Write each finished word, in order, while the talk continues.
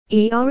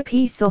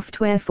ERP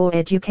Software for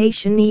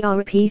Education.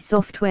 ERP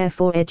Software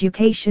for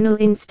Educational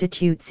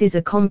Institutes is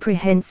a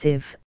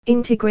comprehensive,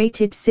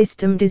 integrated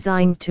system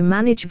designed to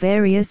manage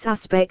various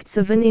aspects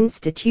of an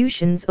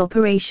institution's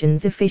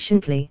operations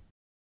efficiently.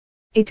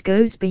 It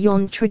goes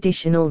beyond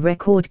traditional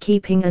record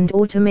keeping and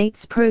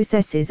automates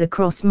processes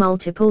across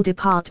multiple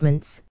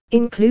departments,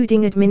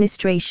 including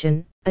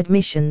administration,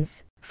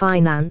 admissions,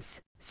 finance,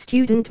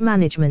 student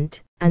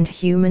management, and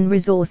human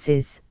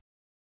resources.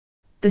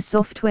 The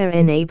software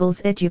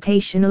enables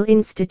educational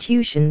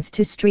institutions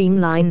to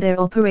streamline their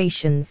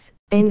operations,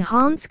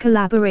 enhance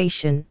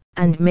collaboration,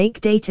 and make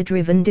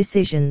data-driven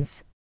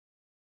decisions.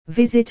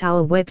 Visit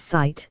our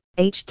website,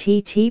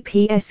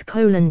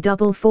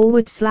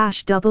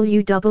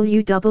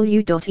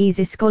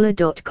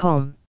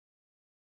 https://www.easyscholar.com.